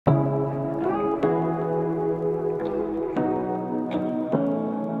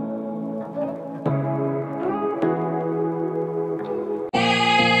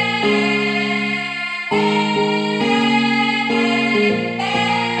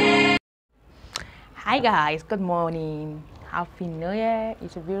Hi guys, good morning. Happy New Year.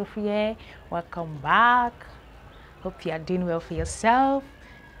 It's a beautiful year. Welcome back. Hope you are doing well for yourself.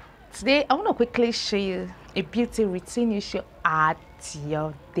 Today I want to quickly show you a beauty routine you should add to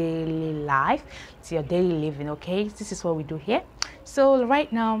your daily life, to your daily living. Okay, this is what we do here. So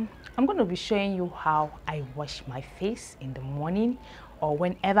right now I'm going to be showing you how I wash my face in the morning or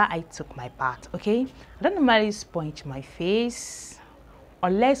whenever I took my bath. Okay, I don't normally sponge my face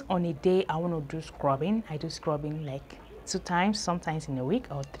unless on a day I want to do scrubbing. I do scrubbing like 2 times, sometimes in a week,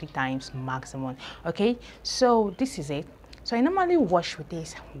 or 3 times maximum. Okay, so this is it. So I normally wash with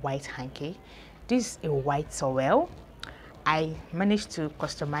this white hanky. This is a white towel. I managed to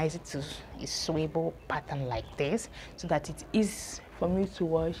customize it to a swivel pattern like this so that it is for me to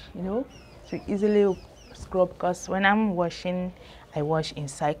wash, to easily scrub, because when I'm washing, I wash in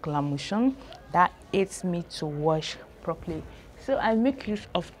circular motion. That aids me to wash properly. So I make use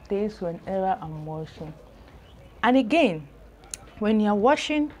of this whenever I'm washing. And again, when you're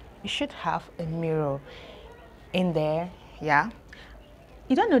washing, you should have a mirror in there. Yeah,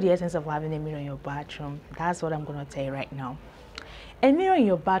 you don't know the essence of having a mirror in your bathroom. That's what I'm going to tell you right now. A mirror in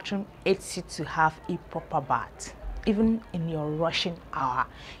your bathroom aids you to have a proper bath, even in your rushing hour.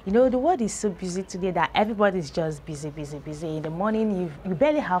 The world is so busy today that everybody's just busy. In the morning, you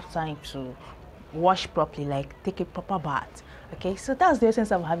barely have time to wash properly, like take a proper bath. Okay, so that's the essence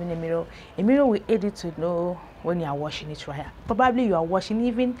of having a mirror. A mirror will aid you to know when you are washing it right. Probably you are washing,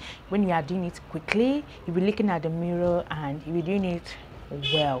 even when you are doing it quickly, you'll be looking at the mirror and you'll be doing it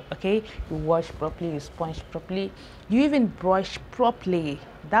well. Okay, you wash properly, you sponge properly, you even brush properly.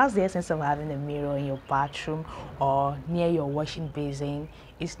 That's the essence of having a mirror in your bathroom or near your washing basin.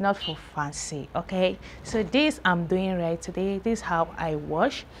 It's not for fancy. Okay, so this I'm doing right today. This is how I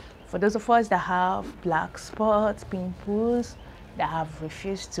wash. For those of us that have black spots, pimples, that have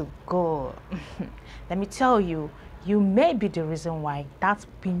refused to go, let me tell you, you may be the reason why that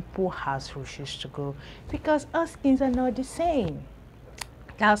pimple has refused to go, because our skins are not the same.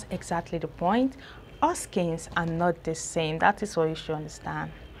 That's exactly the point. Our skins are not the same. That is what you should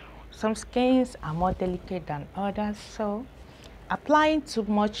understand. Some skins are more delicate than others, so applying too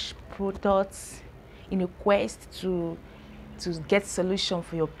much products in a quest to get solution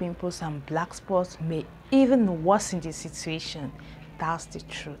for your pimples and black spots may even worsen the situation. That's the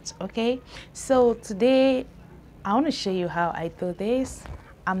truth. Okay, so today I want to show you how I do this.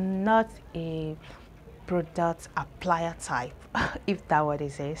 I'm not a product applier type, if that word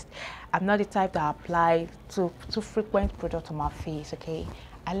exists. I'm not the type that apply too frequent product on my face. Okay,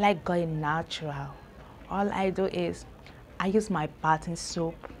 I like going natural. All I do is I use my bathing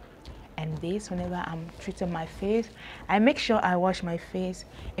soap and this whenever I'm treating my face. I make sure I wash my face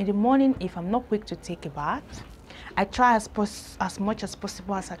in the morning. If I'm not quick to take a bath, I try as much as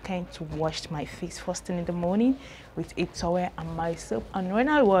possible as I can to wash my face first thing in the morning with a towel and my soap. And when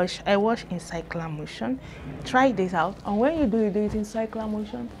I wash in circular motion. Try this out, and when you do it in circular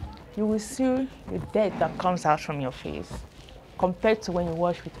motion, you will see the dirt that comes out from your face compared to when you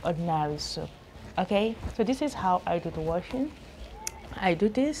wash with ordinary soap. Okay, so this is how I do the washing. I do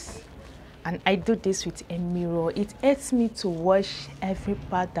this, and I do this with a mirror. It aids me to wash every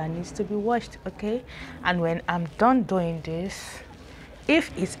part that needs to be washed. Okay, and when I'm done doing this,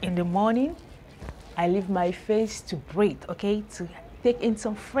 if it's in the morning, I leave my face to breathe, okay, to take in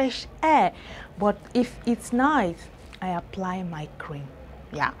some fresh air. But if it's night, I apply my cream.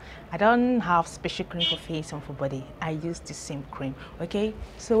 Yeah, I don't have special cream for face and for body. I use the same cream. Okay,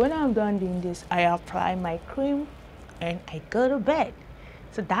 so when I'm done doing this, I apply my cream and I go to bed.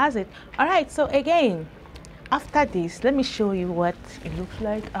 So that's it. All right, so again, after this, let me show you what it looks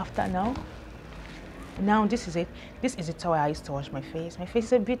like after now. Now this is it. This is the towel I used to wash my face. My face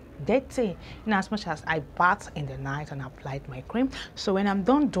is a bit dirty, as much as I bath in the night and applied my cream. So when I'm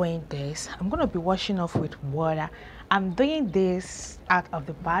done doing this, I'm gonna be washing off with water. I'm doing this out of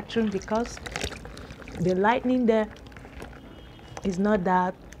the bathroom because the lighting there is not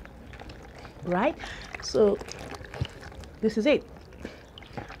that right. So this is it.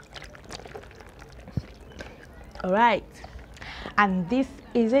 All right, and this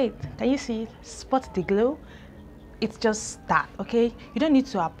is it. Can you see it? Spot the glow? It's just that. Okay, you don't need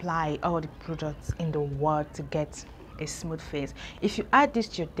to apply all the products in the world to get a smooth face. If you add this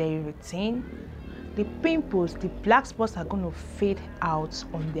to your daily routine, the pimples, the black spots are going to fade out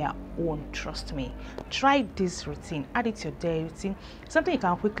on their own. Trust me. Try this routine, add it to your daily routine. Something you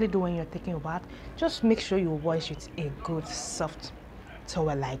can quickly do when you're taking a bath. Just make sure you wash with a good soft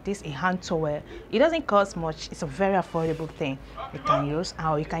towel like this, a hand towel. It doesn't cost much. It's a very affordable thing you can use,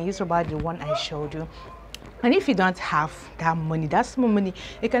 or you can use about the one I showed you. And if you don't have that money, that small money,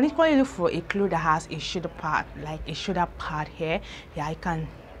 you can equally look for a cloth that has a shoulder pad, like a shoulder pad here. Yeah, I can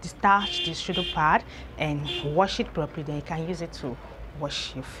detach the shoulder pad and wash it properly. Then you can use it to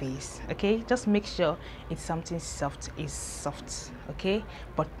wash your face. Okay, just make sure it's something soft, is soft, okay,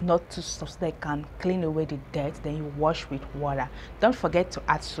 but not too soft, so that it can clean away the dirt. Then you wash with water. Don't forget to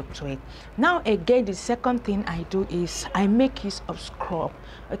add soap to it. Now again, the second thing I do is I make use of scrub.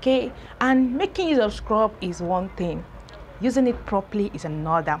 Okay, and making use of scrub is one thing, using it properly is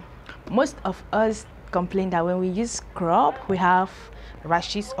another. Most of us complain that when we use scrub we have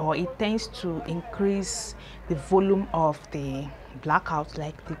rashes, or it tends to increase the volume of the blackouts,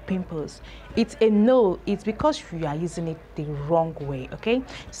 like the pimples. It's a no. It's because you are using it the wrong way. Okay,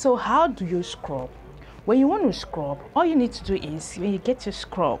 so how do you scrub? When you want to scrub, all you need to do is, when you get your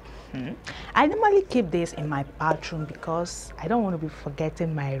scrub, I normally keep this in my bathroom because I don't want to be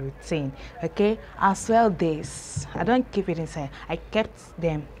forgetting my routine. Okay, as well this, I don't keep it inside. I kept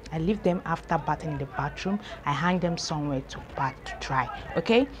them, I leave them after bathing in the bathroom. I hang them somewhere to bath to dry.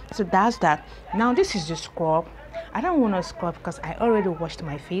 Okay, so that's that. Now this is the scrub. I don't want to scrub because I already washed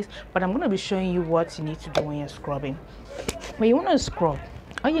my face, but I'm going to be showing you what you need to do when you're scrubbing. When you want to scrub,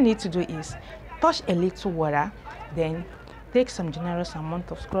 all you need to do is touch a little water, then take some generous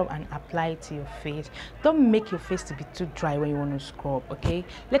amount of scrub and apply it to your face. Don't make your face to be too dry when you want to scrub. Okay,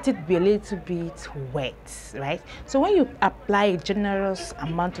 let it be a little bit wet, right? So when you apply a generous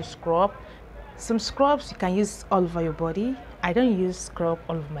amount of scrub, some scrubs you can use all over your body. I don't use scrub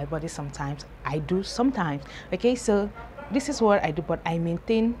all over my body. Sometimes I do, sometimes. Okay, so this is what I do, but I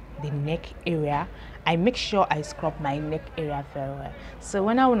maintain the neck area. I make sure I scrub my neck area very well. So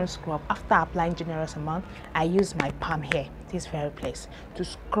when I want to scrub, after applying generous amount, I use my palm here, this very place, to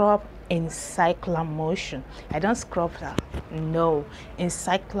scrub in circular motion. I don't scrub that, no, in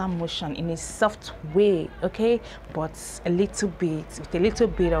circular motion, in a soft way, okay, but a little bit, with a little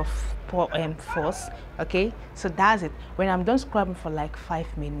bit of force. Okay, so that's it. When I'm done scrubbing for like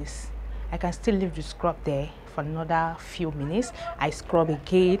 5 minutes, I can still leave the scrub there for another few minutes. I scrub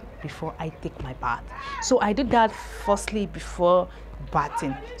again before I take my bath. So I do that firstly before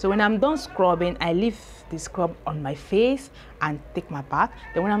bathing. So when I'm done scrubbing, I leave the scrub on my face and take my bath.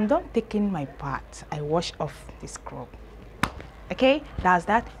 Then when I'm done taking my bath, I wash off the scrub. Okay, that's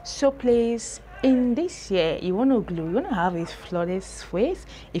that. So please, in this year, you want to glow, you want to have a flawless face,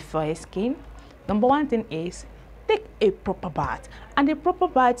 a fair skin. Number one thing is take a proper bath. And the proper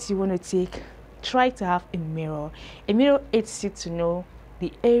bath you want to take, try to have a mirror. A mirror aids you to know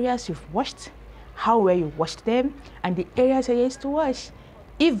the areas you've washed, how well you washed them, and the areas you're used to wash.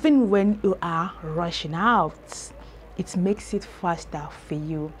 Even when you are rushing out, it makes it faster for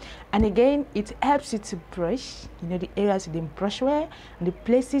you. And again, it helps you to brush, you know, the areas you didn't brush well, and the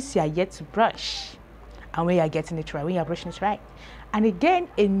places you are yet to brush, and when you are getting it right, when you are brushing it right. And again,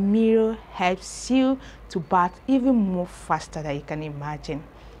 a mirror helps you to bath even more faster than you can imagine.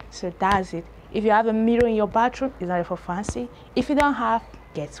 So that's it. If you have a mirror in your bathroom, it's not for fancy. If you don't have,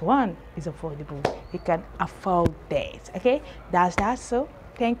 get one. It's affordable. You can afford that. Okay, that's that. So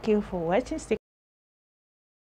thank you for watching.